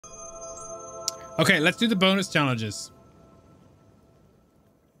Okay, let's do the bonus challenges.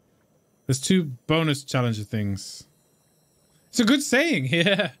 There's 2 bonus challenger things. It's a good saying,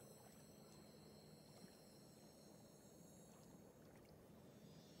 yeah.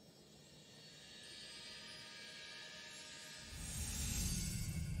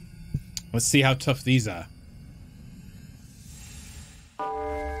 Let's see how tough these are.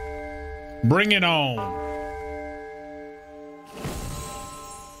 Bring it on.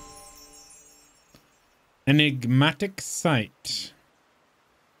 Enigmatic site.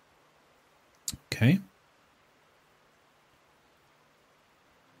 Okay.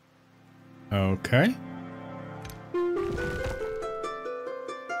 Okay.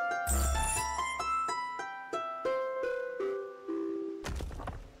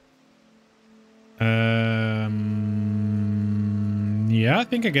 Yeah, I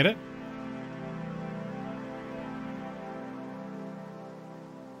think I get it.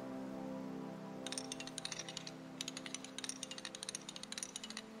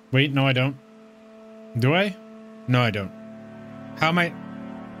 Wait, no, I don't. Do I? No, I don't. How am I?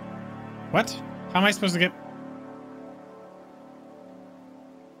 What? How am I supposed to get?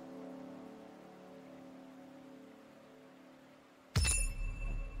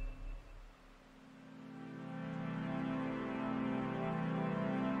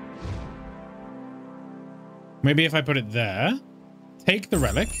 Maybe if I put it there, take the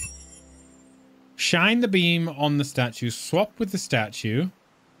relic, shine the beam on the statue, swap with the statue.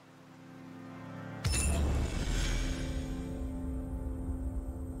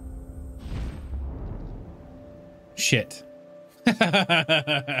 Shit.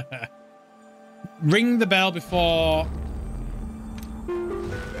 Ring the bell before...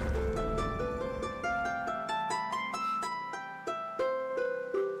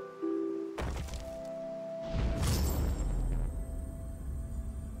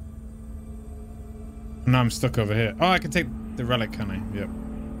 No, I'm stuck over here. Oh, I can take the relic, can I? Yep.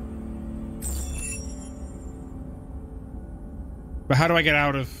 But how do I get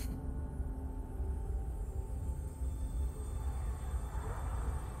out of...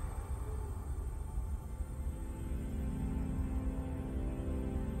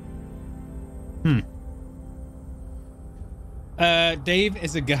 Dave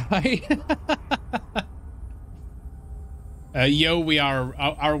is a guy. Yo,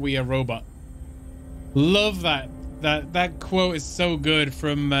 are we a robot? Love that. That quote is so good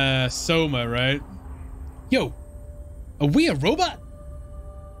from Soma, right? Yo, are we a robot?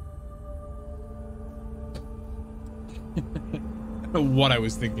 I don't know what I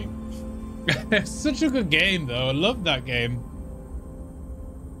was thinking. Such a good game, though. I love that game.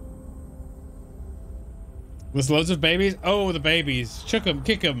 There's loads of babies. Oh, the babies. Chuck them,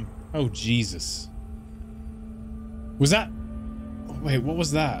 kick them. Oh, Jesus. Was that... Oh, wait, what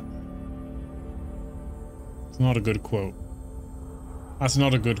was that? It's not a good quote. That's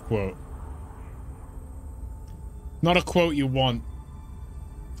not a good quote. Not a quote you want.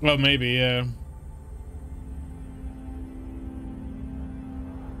 Well, maybe, yeah.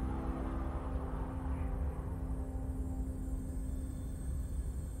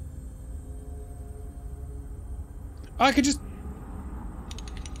 I could just...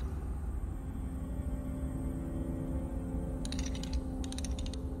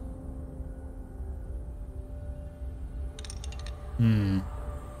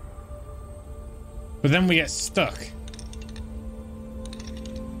 But then we get stuck.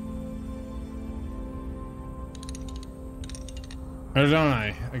 Or don't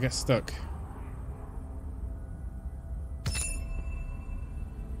I? I get stuck.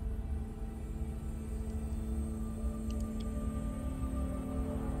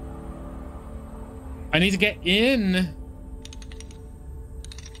 I need to get in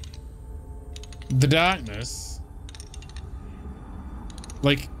the darkness,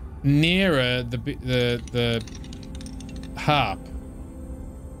 like nearer the harp.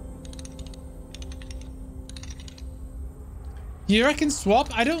 You reckon swap?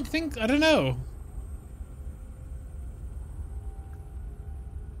 I don't know.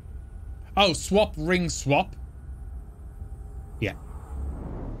 Oh, swap, ring, swap. Yeah.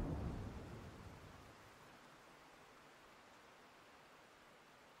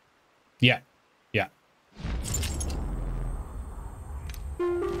 Yeah. Yeah.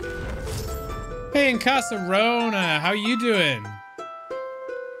 Hey, Incarcerona, how you doing?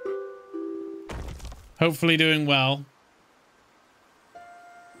 Hopefully doing well.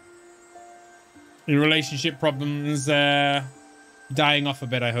 Your relationship problems dying off a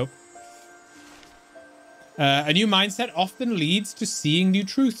bit, I hope. A new mindset often leads to seeing new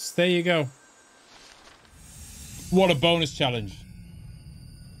truths. There you go. What a bonus challenge.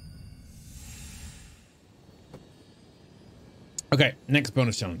 Okay, next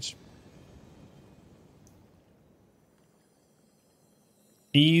bonus challenge.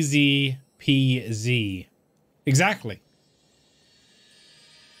 Easy peasy. Exactly.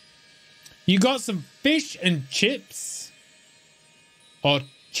 You got some fish and chips? Or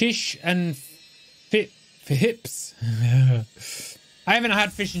chish and hips? I haven't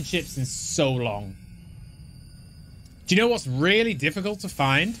had fish and chips in so long. Do you know what's really difficult to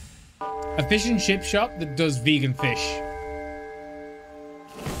find? A fish and chip shop that does vegan fish.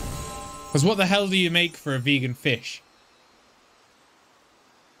 Because what the hell do you make for a vegan fish?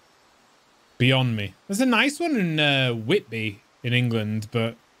 Beyond me. There's a nice one in Whitby in England,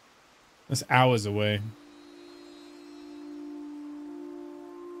 but that's hours away.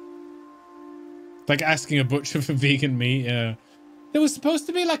 Like asking a butcher for vegan meat. There was supposed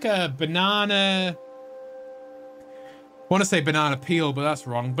to be like a banana... I want to say banana peel, but that's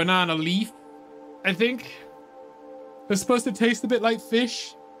wrong. Banana leaf, I think. It's supposed to taste a bit like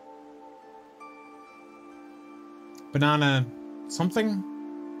fish. Banana something?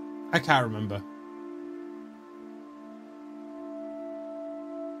 I can't remember.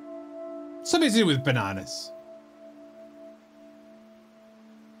 Something to do with bananas.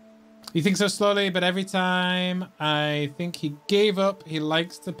 He thinks so slowly, but every time I think he gave up, he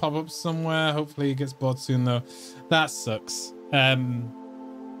likes to pop up somewhere. Hopefully he gets bored soon, though. That sucks. I've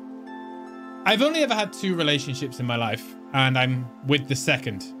only ever had 2 relationships in my life, and I'm with the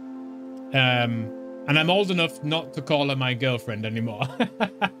second. And I'm old enough not to call her my girlfriend anymore.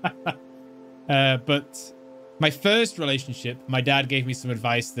 But my first relationship, my dad gave me some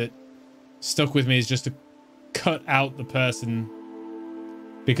advice that stuck with me, is just to cut out the person,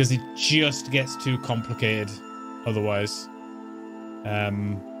 because it just gets too complicated otherwise.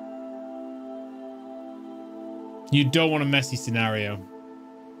 You don't want a messy scenario.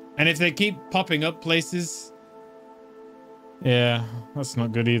 And if they keep popping up places, yeah, that's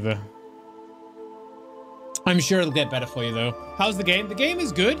not good either. I'm sure it'll get better for you, though. How's the game? The game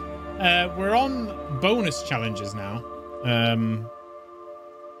is good. We're on bonus challenges now.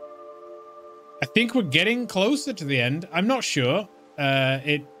 I think we're getting closer to the end. I'm not sure.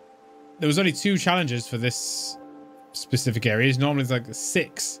 There was only 2 challenges for this specific area. Normally it's like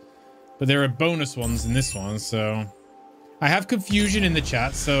 6, but there are bonus ones in this one. So I have Confusion in the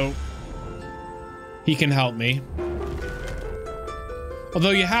chat, so he can help me.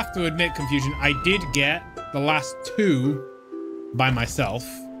 Although you have to admit, Confusion, I did get the last 2 by myself.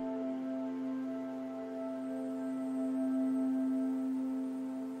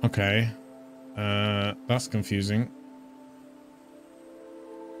 Okay. That's confusing.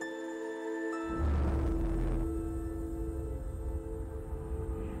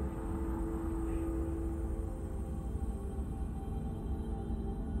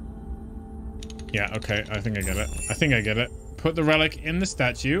 Yeah, okay, I think I get it. I think I get it. Put the relic in the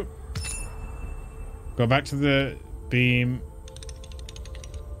statue. Go back to the beam.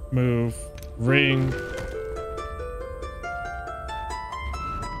 Move. Ring.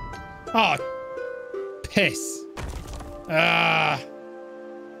 Oh, piss. I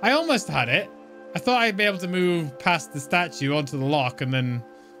almost had it. I thought I'd be able to move past the statue onto the lock, and then...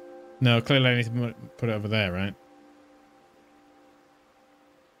 No, clearly I need to put it over there, right?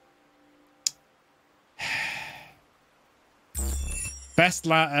 Best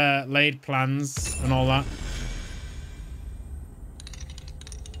laid plans and all that.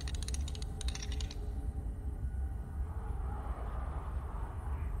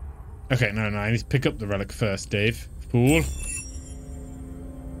 Okay, no, I need to pick up the relic first, Dave. Fool.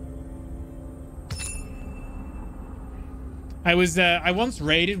 I once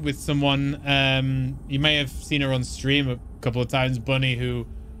raided with someone, you may have seen her on stream a couple of times, Bunny, who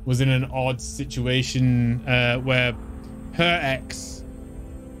was in an odd situation where her ex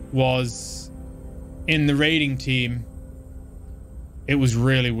was in the raiding team. It was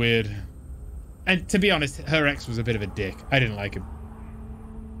really weird. And to be honest, her ex was a bit of a dick. I didn't like him.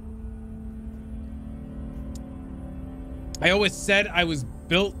 I always said I was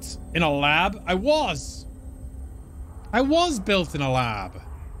built in a lab. I was built in a lab.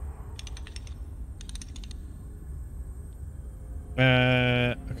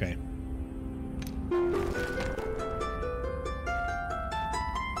 Okay.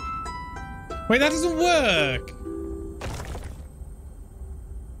 Wait, that doesn't work.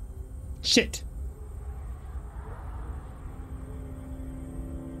 Shit.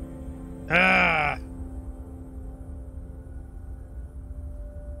 Ah.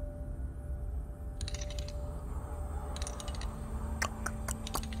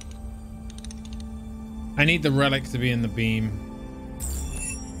 I need the relic to be in the beam.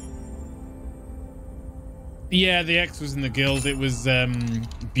 Yeah, the ex was in the guild. It was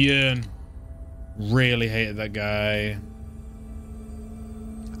Björn. Really hated that guy.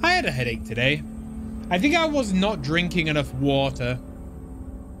 I had a headache today. I think I was not drinking enough water.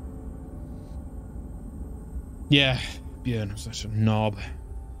 Yeah, Björn was such a knob.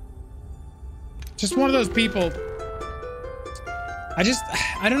 Just one of those people.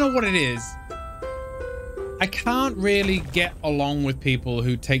 I don't know what it is. I can't really get along with people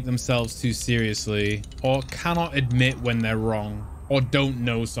who take themselves too seriously or cannot admit when they're wrong or don't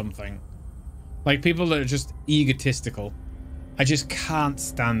know something. Like people that are just egotistical. I just can't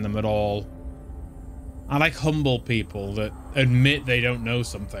stand them at all. I like humble people that admit they don't know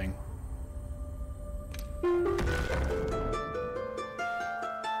something.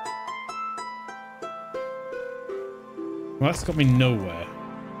 Well, that's got me nowhere.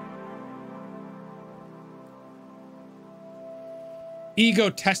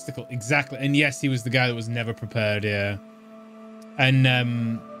 Egotistical, exactly. And yes, he was the guy that was never prepared, yeah.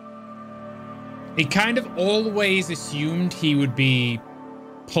 And he kind of always assumed he would be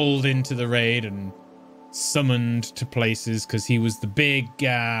pulled into the raid and summoned to places because he was the big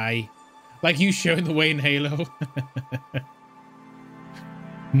guy. Like you showing the way in Halo.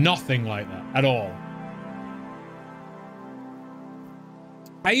 Nothing like that at all.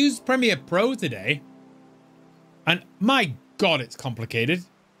 I used Premiere Pro today, and my God, it's complicated.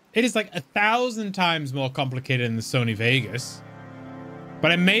 It is like 1,000 times more complicated than the Sony Vegas.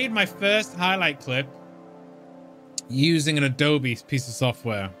 But I made my first highlight clip using an Adobe piece of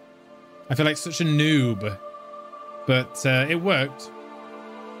software. I feel like such a noob, but it worked.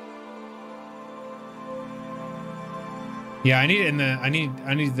 Yeah, I need it in the I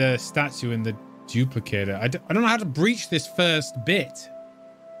need the statue in the duplicator. I don't know how to breach this first bit.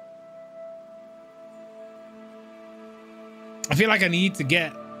 I feel like I need to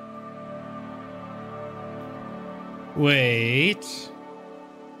get... Wait.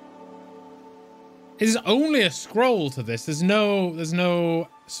 There's only a scroll to this. There's no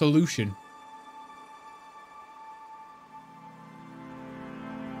solution.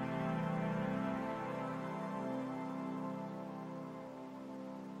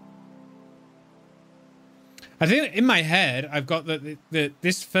 I think in my head, I've got that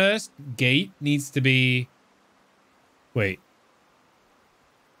this first gate needs to be... Wait.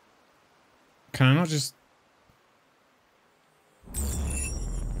 Can I not just...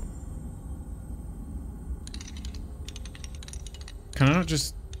 Can I not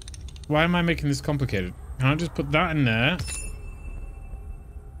just... Why am I making this complicated? Can I just put that in there?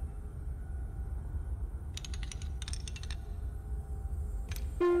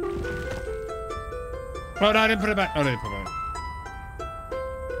 Oh, no, I didn't put it back. Oh, I didn't put it back.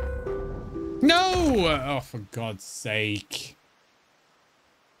 No! Oh, for God's sake.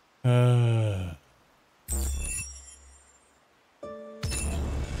 And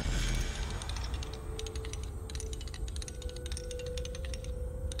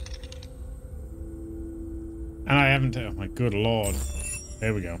I haven't... Oh, my good Lord.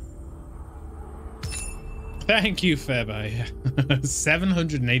 There we go. Thank you, Fairby.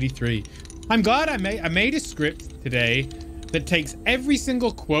 783. I'm glad I made a script today that takes every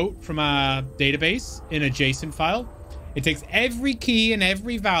single quote from our database in a JSON file. It takes every key and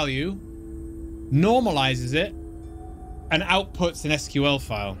every value, normalizes it, and outputs an SQL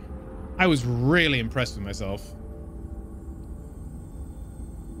file. I was really impressed with myself.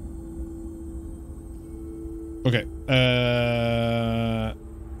 Okay.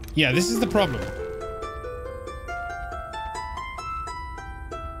 Yeah, this is the problem.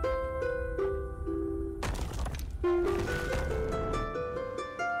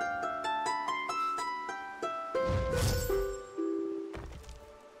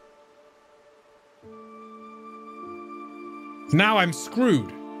 Now I'm screwed.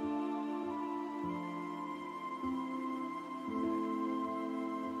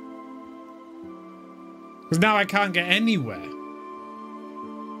 Because now I can't get anywhere.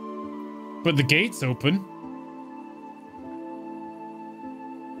 But the gate's open.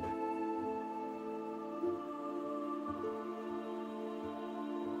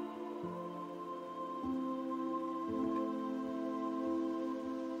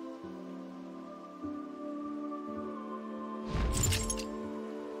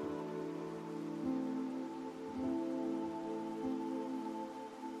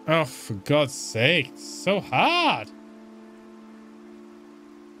 Oh, for God's sake, it's so hard.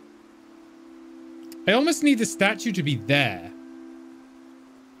 I almost need the statue to be there.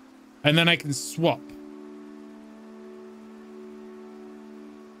 And then I can swap.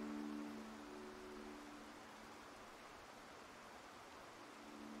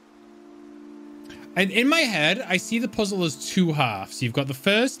 And in my head, I see the puzzle as two halves. You've got the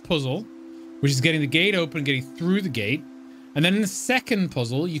first puzzle, which is getting the gate open, getting through the gate. And then in the second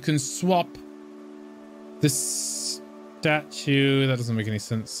puzzle, you can swap the statue. That doesn't make any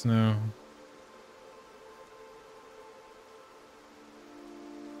sense, no.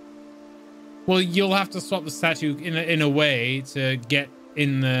 Well, you'll have to swap the statue in a way to get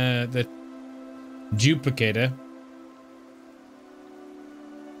in the duplicator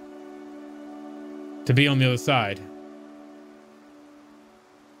to be on the other side.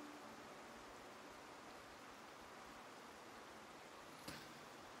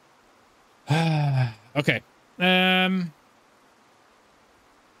 Okay.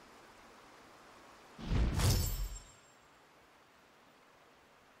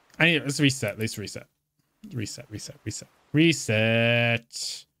 Let's reset. Let's reset. Reset.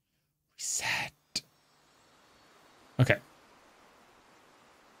 Okay.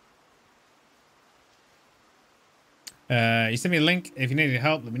 You send me a link. If you need any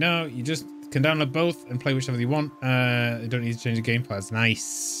help, let me know. You just can download both and play whichever you want. You don't need to change the game pads.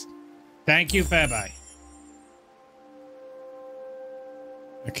 Nice. Thank you, Fairby.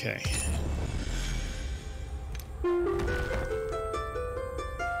 Okay.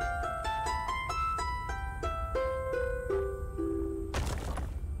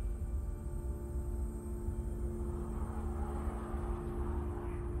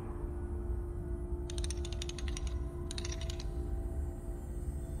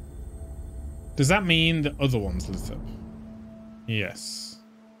 Does that mean the other one's lit up? Yes.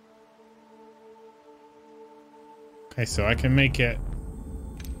 Okay, so I can make it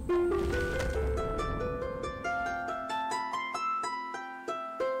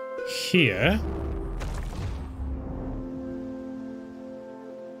here.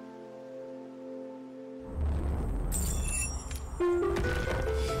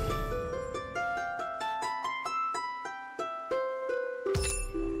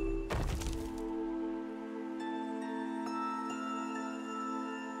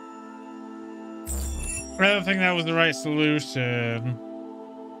 I don't think that was the right solution.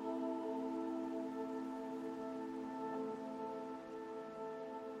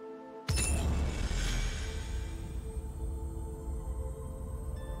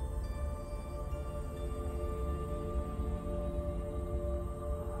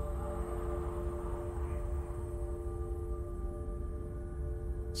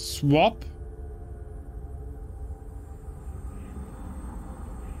 Swap?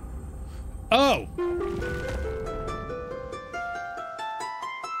 Oh!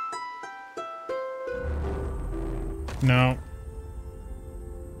 No.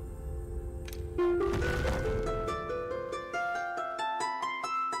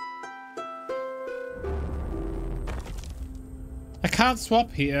 I can't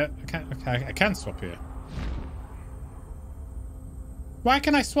swap here. Okay, I can swap here. Why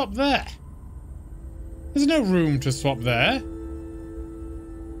can I swap there? There's no room to swap there.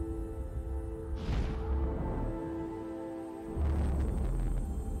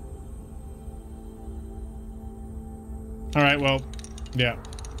 All right, well, yeah.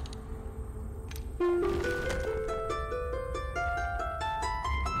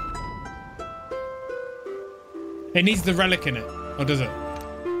 It needs the relic in it, or does it?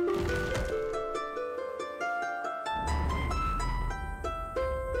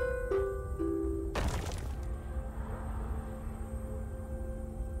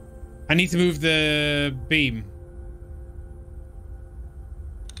 I need to move the beam.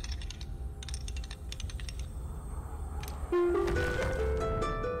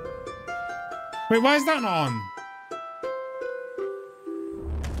 Wait, why is that not on?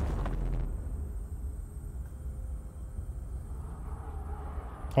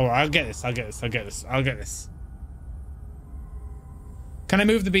 Oh, I'll get this. I'll get this. Can I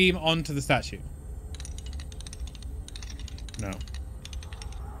move the beam onto the statue? No.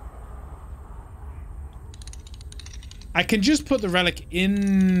 I can just put the relic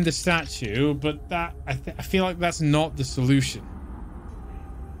in the statue, but that I feel like that's not the solution.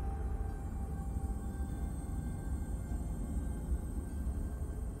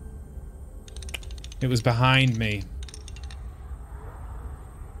 It was behind me.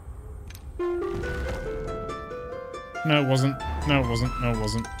 No, it wasn't. No, it wasn't. No, it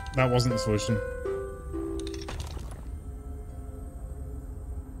wasn't. That wasn't the solution.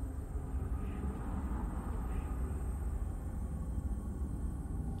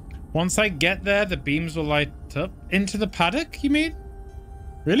 Once I get there, the beams will light up into the paddock, you mean?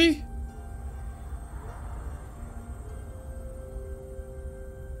 Really?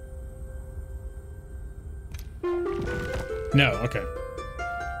 No, okay.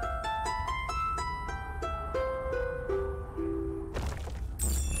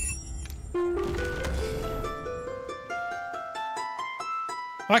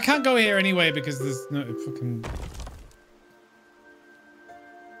 I can't go here anyway because there's no fucking...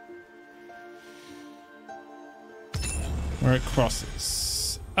 Where it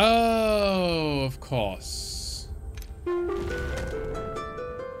crosses. Oh, of course.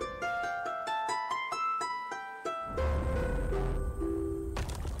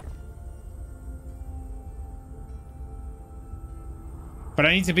 But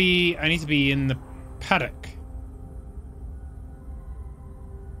I need to be in the paddock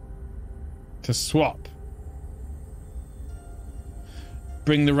to swap.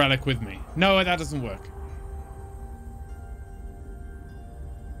 Bring the relic with me. No, that doesn't work.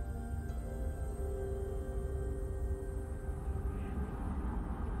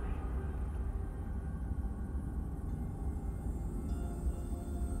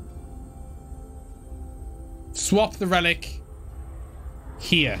 Swap the relic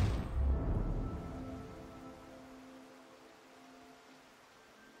here.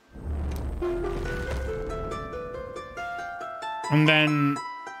 And then...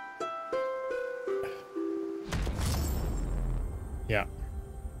 Yeah.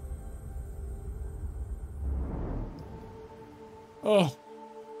 Oh.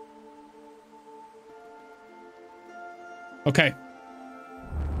 Okay.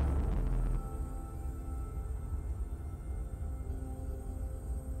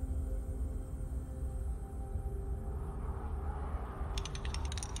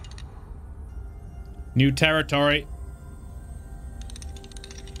 New territory.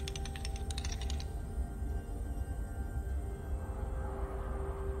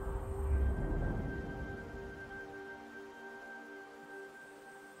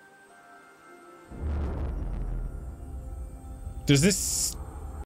 Does this